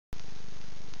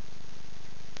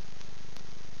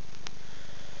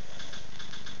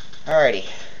Alrighty.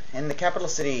 In the capital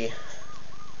city.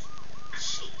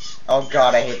 Sheesh. Oh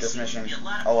god, I hate this mission.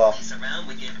 Oh well. Around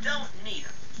when you don't need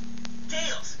 'em.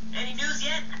 Tails, any news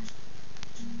yet?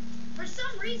 For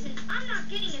some reason, I'm not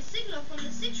getting a signal from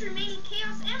the 6 remaining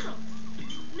Chaos Emeralds.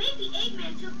 Maybe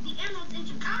Eggman took the emeralds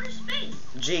into outer space.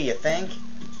 Gee, you think?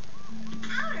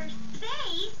 Outer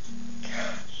space?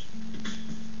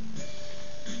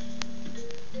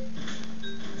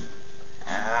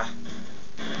 Ah.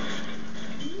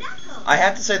 Knuckles! I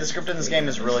have to say the script in this game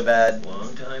is really bad.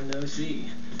 Long time no see.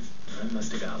 I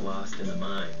must have got lost in the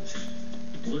mines.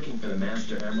 Looking for the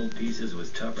Master Emerald pieces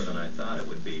was tougher than I thought it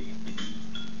would be.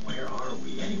 Where are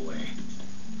we anyway?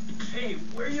 Hey,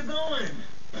 where you going?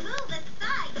 Move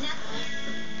aside, Knuckles.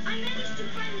 I managed to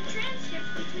find the transcript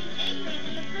between Eggman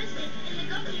and the President in the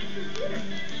government computer.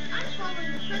 I'm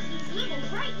following the President's limo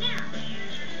right now.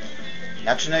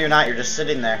 Actually, no, you're not. You're just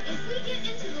sitting there. If we get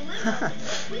into the limo,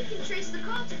 we can trace the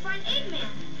call to find Eggman.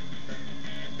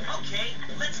 Okay,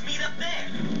 let's meet up there.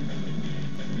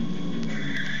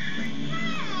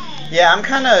 Hey! Yeah, I'm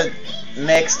kind of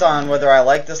mixed on whether I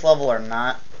like this level or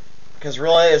not. Because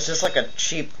really, it's just like a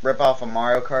cheap ripoff of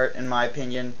Mario Kart, in my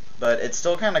opinion. But it's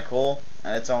still kind of cool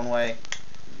in its own way.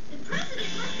 The President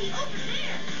must be over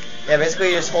there. Yeah, basically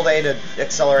you just hold A to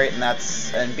accelerate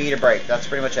and B to brake. That's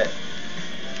pretty much it.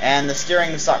 And the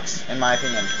steering sucks, in my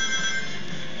opinion.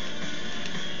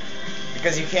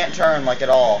 Because you can't turn, like, at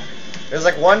all. There's,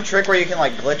 like, one trick where you can,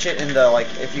 like, glitch it into, like,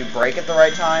 if you brake at the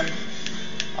right time,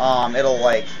 it'll,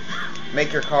 like,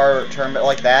 make your car turn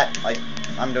like that, like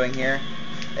I'm doing here.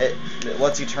 It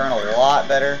lets you turn a lot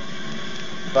better,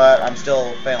 but I'm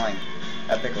still failing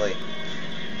epically.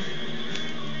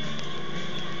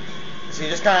 So you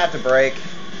just kind of have to brake.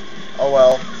 Oh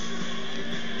well.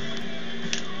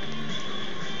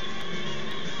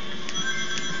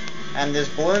 And there's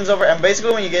balloons over, and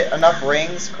basically when you get enough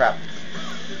rings,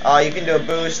 you can do a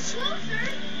boost.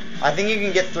 I think you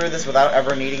can get through this without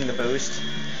ever needing the boost,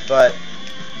 but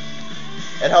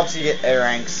it helps you get A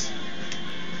ranks,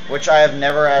 which I have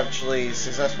never actually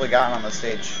successfully gotten on this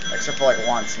stage, except for like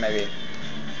once, maybe.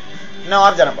 No,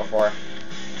 I've done it before.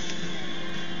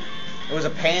 It was a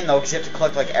pain though, because you have to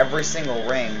collect like every single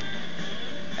ring,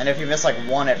 and if you miss like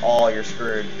one at all, you're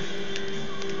screwed.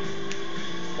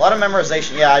 A lot of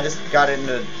memorization. Yeah, I just got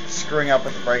into screwing up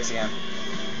with the brakes again.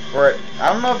 I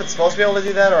don't know if it's supposed to be able to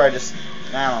do that, or I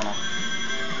don't know.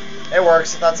 It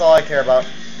works. That's all I care about.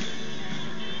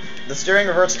 The steering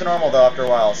reverts to normal though after a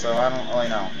while, so I don't really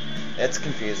know. It's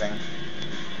confusing.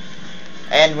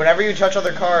 And whenever you touch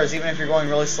other cars, even if you're going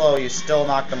really slow, you still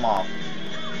knock them off.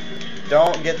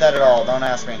 Don't get that at all. Don't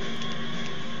ask me.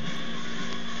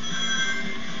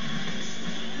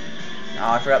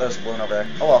 Oh, I forgot there was a balloon over there.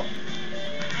 Oh well.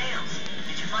 Tails,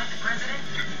 did you find the President?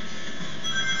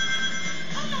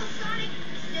 Almost, Sonic.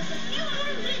 Just a few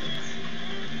more minutes.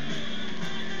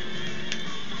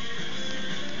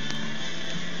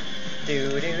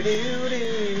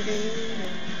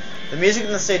 The music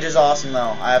in the stage is awesome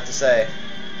though, I have to say.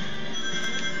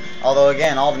 Although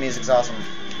again, all the music's awesome.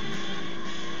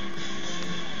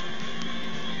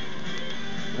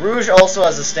 Rouge also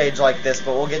has a stage like this,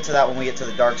 but we'll get to that when we get to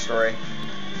the Dark Story.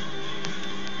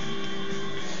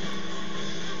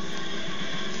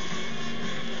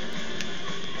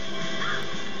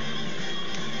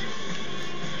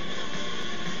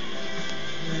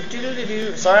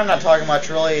 Sorry I'm not talking much,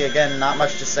 really, again, not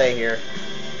much to say here.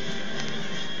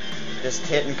 Just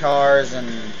hitting cars and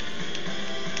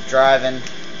driving.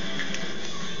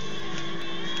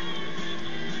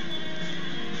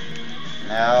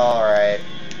 Alright.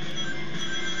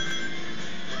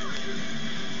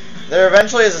 There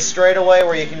eventually is a straightaway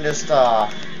where you can just,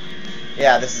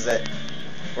 yeah, this is it.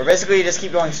 Where basically you just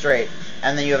keep going straight,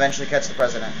 and then you eventually catch the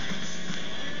President.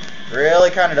 Really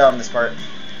kind of dumb, this part.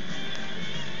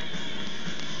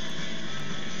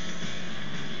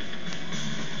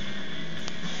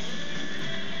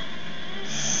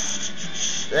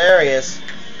 There he is.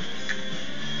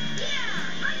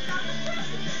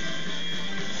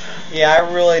 Yeah,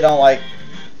 I really don't like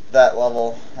that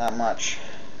level that much.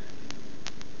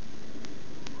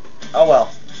 Oh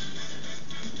well.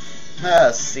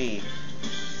 Let's see.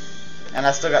 And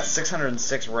I still got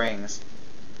 606 rings.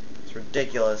 It's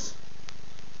ridiculous.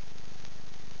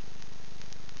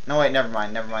 No wait, never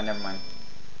mind.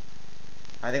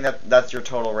 I think that's your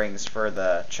total rings for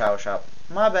the Chow Shop.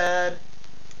 My bad.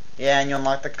 Yeah, and you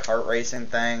unlock the kart racing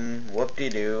thing.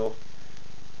 Whoop-de-doo.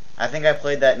 I think I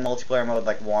played that in multiplayer mode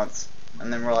like once.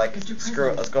 And then we're like, screw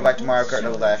it, let's go back to Mario Kart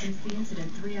Double Dash.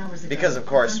 Because, of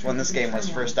course, when this game was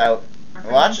first out...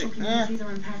 Well, actually,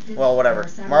 well, whatever.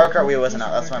 Mario Kart Wii wasn't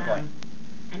out, that's my point.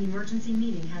 An emergency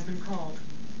meeting has been called.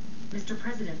 Mr.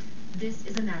 President, this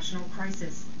is a national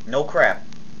crisis. No crap.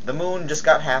 The moon just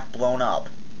got half blown up.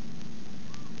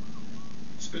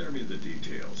 Spare me the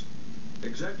details.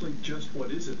 Exactly just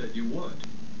what is it that you want?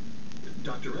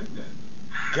 Dr. Eggman.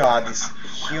 God, these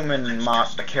human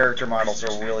character models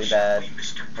are really bad.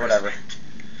 Whatever.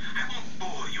 I won't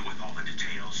bore you with all the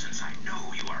details since I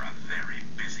know you are a very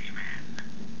busy man.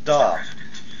 Duh. Mr.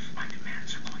 President, my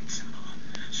demands are quite simple.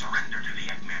 Surrender to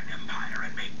the Eggman Empire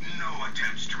and make no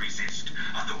attempts to resist.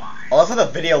 Otherwise... I love how the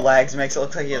video lags, makes it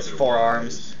look like he has 4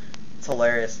 arms. It's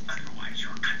hilarious. Otherwise,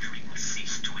 your country will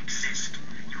cease to exist.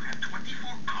 You have 24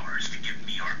 hours to give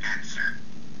me your answer.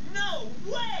 No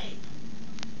way!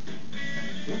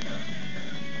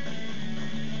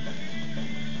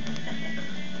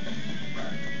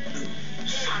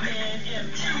 Sonic,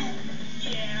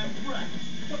 yeah, right.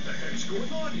 What the heck's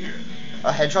going on here?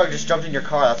 A hedgehog just jumped in your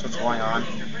car, that's what's going on.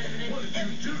 Mr. President,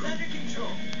 everything's under control.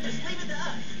 Just leave it to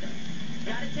us.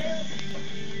 Got it, Tails?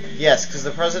 Yes, because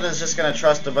the president's just gonna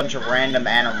trust a bunch of random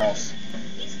animals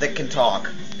that can talk.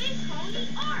 Space colony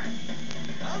are.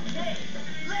 Okay,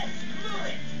 let's move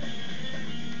it.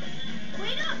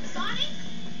 Wait up, Sonic.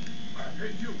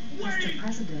 Hey, you, Mr. wait!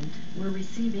 President, we're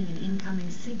receiving an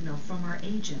incoming signal from our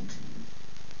agent.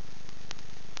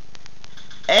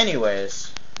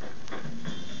 Anyways.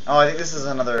 Oh, I think this is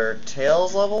another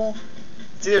Tails level?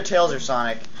 It's either Tails or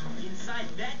Sonic. Inside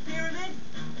that pyramid?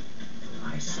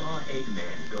 I saw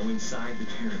Eggman go inside the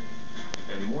pyramid.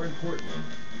 And more importantly,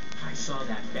 I saw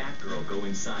that Batgirl go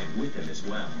inside with him as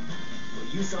well.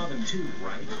 Well, you saw them too,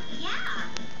 right? Yeah.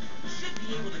 Should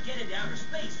be able to get into outer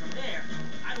space from there.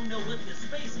 I don't know what this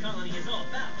space colony is all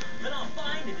about, but I'll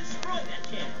find and destroy that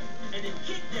camp, and then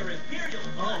kick their imperial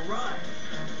butts. Alright.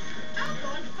 I'll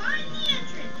go and find the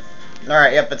entrance.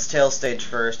 Alright, yep, it's Tails stage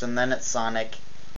first, and then it's Sonic.